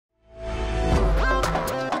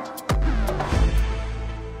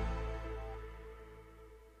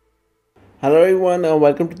Hello everyone,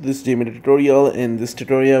 welcome to this JMeter tutorial. In this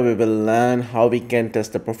tutorial, we will learn how we can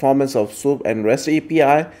test the performance of SOAP and REST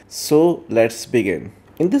API. So let's begin.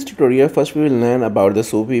 In this tutorial, first we will learn about the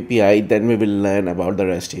SOAP API, then we will learn about the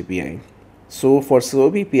REST API. So for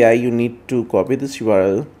SOAP API, you need to copy this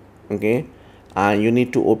URL, okay, and you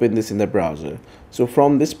need to open this in the browser. So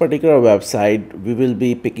from this particular website, we will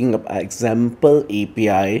be picking up an example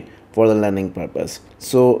API for the learning purpose.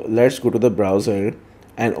 So let's go to the browser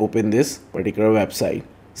and open this particular website.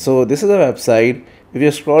 So this is a website. If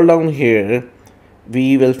you scroll down here,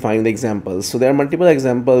 we will find the examples. So there are multiple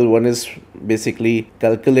examples. One is basically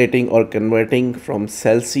calculating or converting from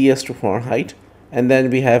Celsius to Fahrenheit, and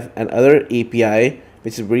then we have another API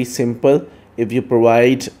which is very simple. If you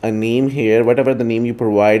provide a name here, whatever the name you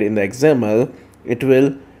provide in the XML, it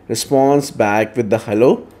will respond back with the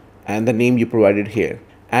hello and the name you provided here.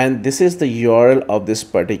 And this is the URL of this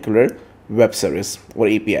particular web service or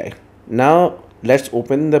API. Now let's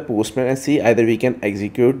open the Postman and see either we can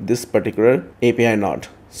execute this particular API or not.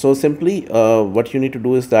 So simply what you need to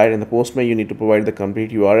do is that in the Postman you need to provide the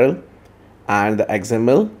complete URL and the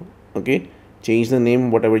XML, okay, change the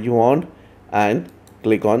name whatever you want and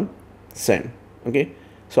click on send. Okay,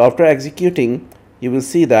 so after executing, you will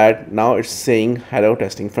see that now it's saying hello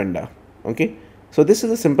testing Funda. Okay, so this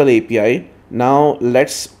is a simple API. Now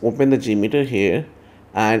let's open the JMeter here,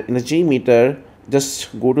 and in the JMeter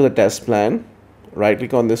just go to the test plan, right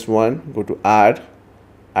click on this one, go to add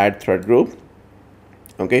thread group,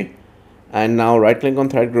 okay, and now right click on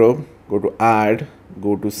thread group, go to add,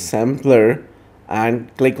 go to sampler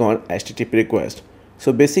and click on HTTP request.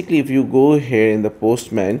 So basically if you go here in the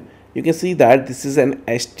Postman, you can see that this is an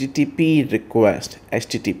HTTP request,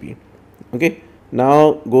 HTTP. Okay,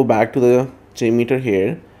 now go back to the JMeter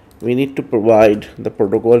here. We need to provide the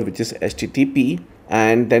protocol which is HTTP,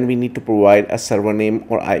 and then we need to provide a server name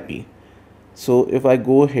or IP. So if I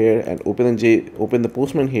go here and open the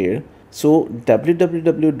Postman here, so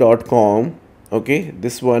www.com, okay,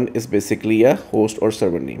 this one is basically a host or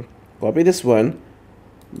server name. Copy this one,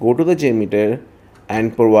 go to the JMeter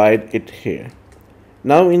and provide it here.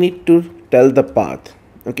 Now we need to tell the path.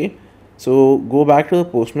 Okay, so go back to the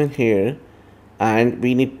Postman here and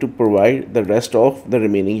we need to provide the rest of the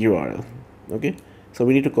remaining URL. Okay, so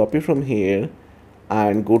we need to copy from here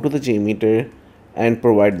and go to the JMeter and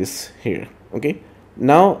provide this here. Okay,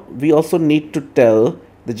 now we also need to tell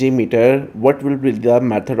the JMeter what will be the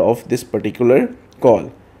method of this particular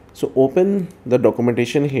call. So open the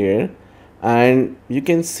documentation here and you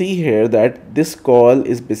can see here that this call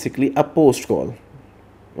is basically a post call.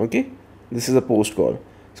 Okay, this is a post call,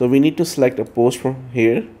 so we need to select a post from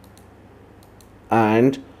here.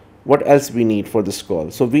 And what else we need for this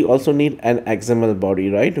call? So we also need an XML body,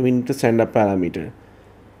 right? We need to send a parameter.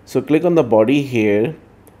 So click on the body here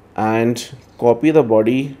and copy the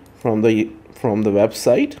body from the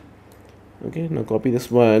website. Okay, now copy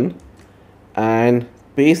this one and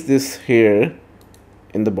paste this here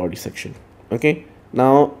in the body section. Okay,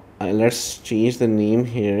 now let's change the name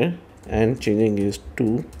here and changing is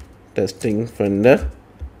to testing Funda.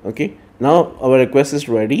 Okay, now our request is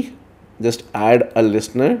ready. Just add a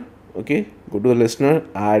listener. Okay, go to the listener,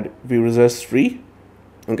 add view results tree.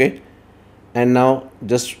 Okay, and now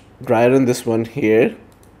just try run this one here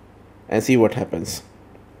and see what happens.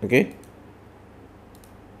 Okay,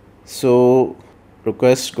 so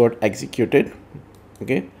request got executed.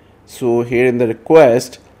 Okay, so here in the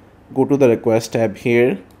request, go to the request tab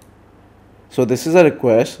here. So this is a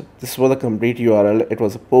request, this was a complete URL, it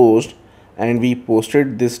was a post and we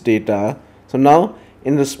posted this data. So now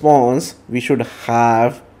in response we should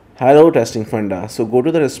have hello testing Funda. So go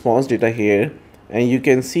to the response data here and you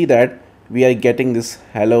can see that we are getting this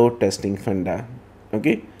hello testing Funda.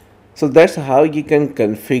 Okay, so that's how you can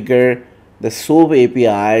configure the SOAP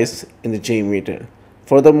APIs in the JMeter.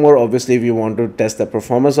 Furthermore, obviously if you want to test the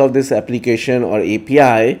performance of this application or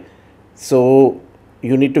API, so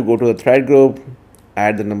you need to go to the thread group,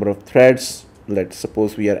 add the number of threads. Let's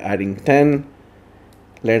suppose we are adding 10.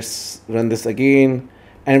 Let's run this again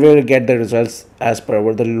and we will get the results as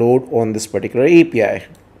per the load on this particular API.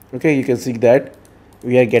 Okay, you can see that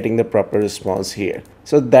we are getting the proper response here.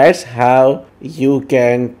 So that's how you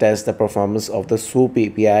can test the performance of the SOAP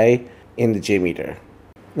API in the JMeter.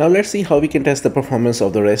 Now let's see how we can test the performance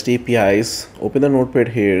of the REST APIs. Open the notepad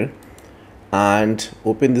here and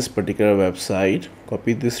open this particular website,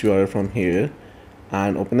 copy this URL from here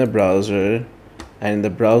and open the browser, and in the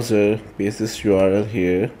browser paste this URL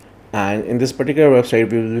here, and in this particular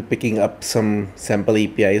website we will be picking up some sample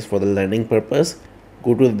APIs for the learning purpose.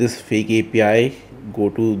 Go to this fake API, go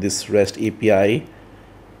to this REST API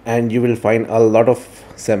and you will find a lot of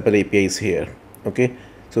sample APIs here. Okay,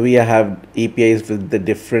 so we have APIs with the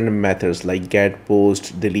different methods like get,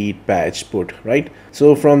 post, delete, patch, put, right?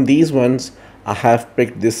 So from these ones I have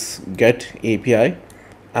picked this get API,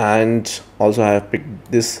 and also I have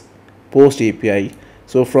picked this post API.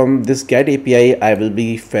 So from this get API I will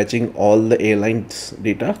be fetching all the airlines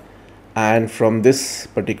data, and from this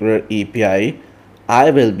particular API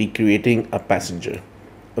I will be creating a passenger.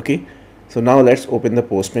 Okay, so now let's open the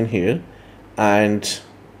Postman here and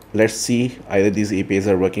let's see either these APIs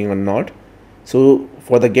are working or not. So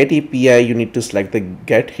for the get API you need to select the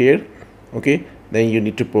get here. Okay, then you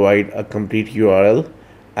need to provide a complete URL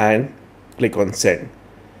and click on send.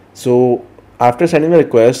 So after sending the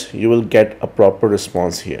request you will get a proper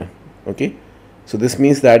response here. Okay, so this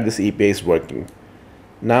means that this API is working.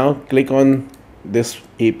 Now click on this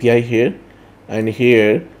API here, and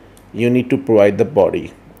here you need to provide the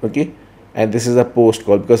body. Okay, and this is a post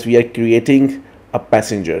call because we are creating a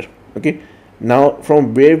passenger. Okay, now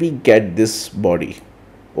from where we get this body,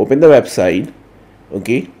 open the website.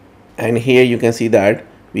 Okay, and here you can see that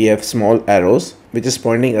we have small arrows which is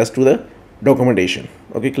pointing us to the documentation.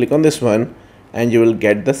 Okay, click on this one and you will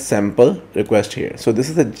get the sample request here. So this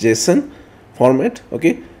is a JSON format.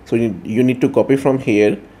 Okay, so you need to copy from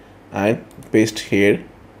here and paste here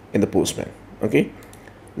in the Postman. Okay,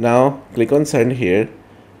 now click on send here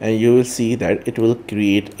and you will see that it will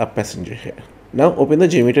create a passenger here. Now open the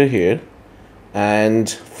JMeter here and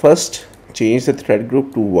first change the thread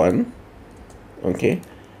group to 1. Okay,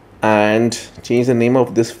 and change the name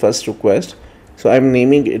of this first request. So I'm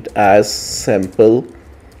naming it as sample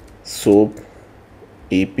SOAP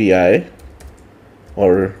API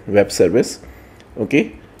or web service.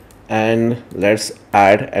 Okay, and let's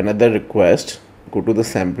add another request. Go to the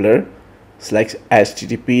sampler, select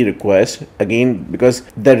HTTP request again because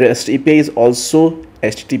the REST API is also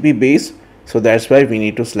HTTP based, so that's why we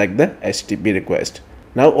need to select the HTTP request.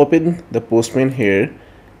 Now open the Postman here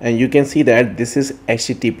and you can see that this is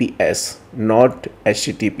HTTPS, not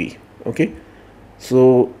HTTP. Okay,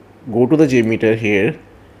 so go to the JMeter here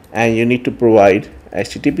and you need to provide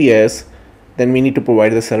HTTPS, then we need to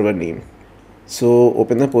provide the server name. So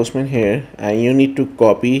open the Postman here and you need to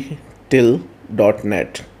copy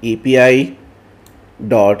till.net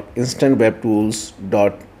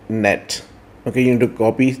api.instantwebtools.net. Okay, you need to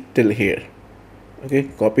copy till here. Okay,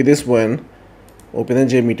 copy this one, open the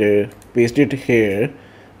JMeter, paste it here.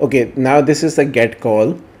 Okay, now this is the get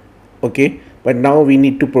call. Okay, but now we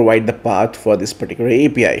need to provide the path for this particular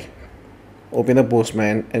API. Open the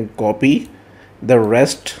Postman and copy the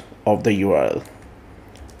rest of the URL.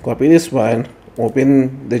 Copy this one,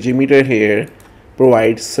 open the JMeter here,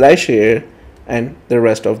 provide slash here and the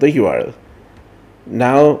rest of the URL.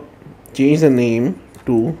 Now change the name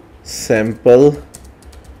to sample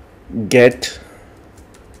get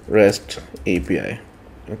REST API.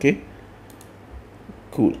 Okay,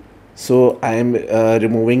 cool. So I am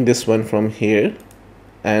removing this one from here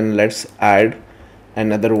and let's add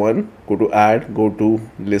another one. Go to add, go to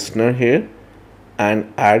listener here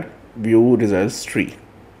and add view results tree.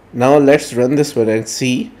 Now let's run this one and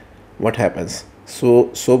see what happens.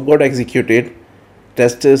 So SOAP got executed,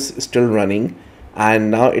 test is still running,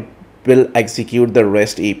 and now it will execute the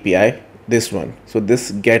REST API, this one. So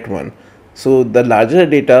this get one. So the larger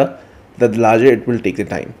data, the larger it will take the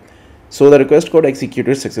time. So the request got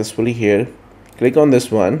executed successfully here. Click on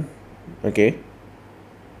this one. Okay,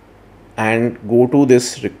 and go to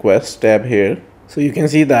this request tab here. So you can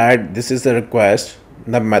see that this is the request,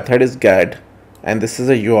 the method is get, and this is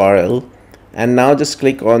a URL. And now just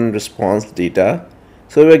click on response data.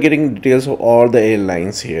 So we're getting details of all the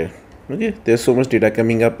airlines here. Okay, there's so much data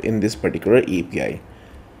coming up in this particular API.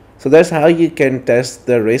 So that's how you can test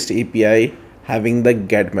the REST API having the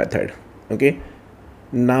get method. Okay,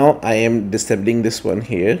 now I am disabling this one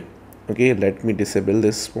here. Okay, let me disable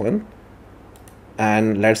this one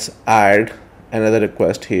and let's add another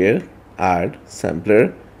request here. Add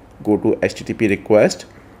sampler, go to HTTP request.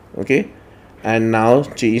 Okay, and now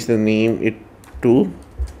change the name it to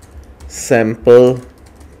sample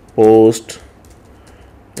post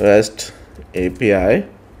REST API.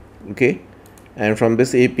 Okay, and from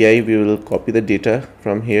this API we will copy the data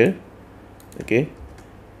from here. Okay,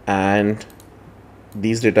 and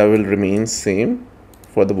these data will remain same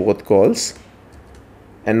for the both calls,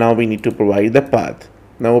 and now we need to provide the path.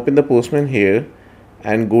 Now open the Postman here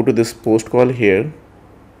and go to this post call here.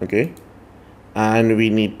 Okay, and we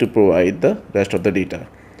need to provide the rest of the data.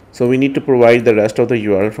 So we need to provide the rest of the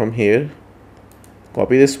URL from here.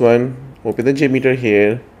 Copy this one, open the JMeter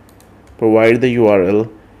here, provide the URL,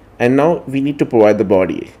 and now we need to provide the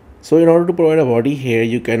body. So in order to provide a body here,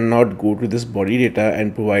 you cannot go to this body data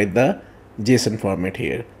and provide the JSON format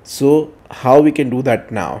here. So how we can do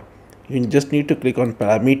that now? You just need to click on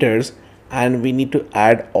parameters, and we need to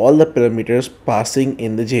add all the parameters passing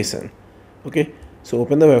in the JSON. Okay, so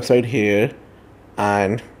open the website here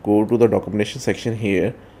and go to the documentation section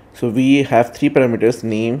here. So we have three parameters: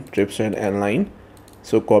 name, trips, and airline.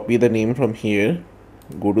 So copy the name from here,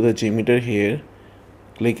 go to the JMeter here,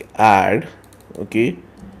 click add, okay,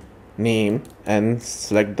 name, and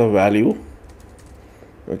select the value.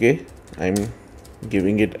 Okay, I'm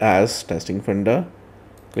giving it as testing funder.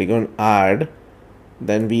 Click on add.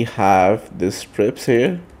 Then we have this trips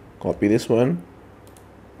here, copy this one,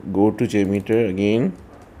 go to JMeter again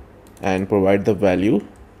and provide the value.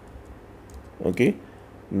 Okay,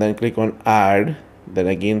 then click on add, then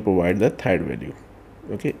again provide the third value.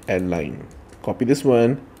 Okay, add line, copy this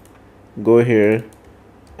one, go here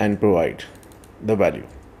and provide the value.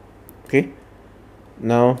 Okay,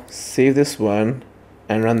 now save this one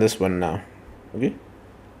and run this one now. Okay,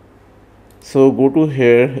 so go to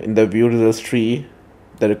here in the view results tree,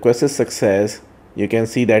 the request is success. You can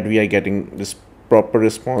see that we are getting this proper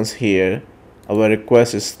response here. Our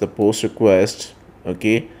request is the post request.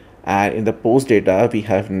 Okay, and in the post data we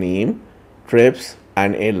have name, trips,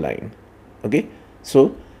 and airline. Okay,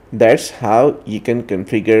 so that's how you can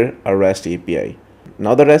configure a REST API.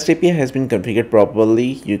 Now the REST API has been configured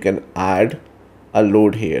properly. You can add a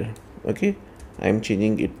load here. Okay, I'm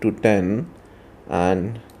changing it to 10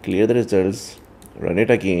 and clear the results, run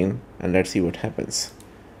it again, and let's see what happens.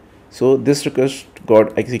 So this request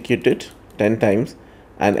got executed 10 times,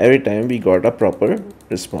 and every time we got a proper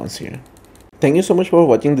response here. Thank you so much for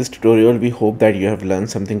watching this tutorial. We hope that you have learned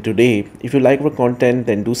something today. If you like our content,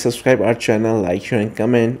 then do subscribe our channel, like, share, and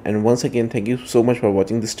comment. And once again, thank you so much for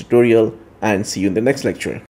watching this tutorial, and see you in the next lecture.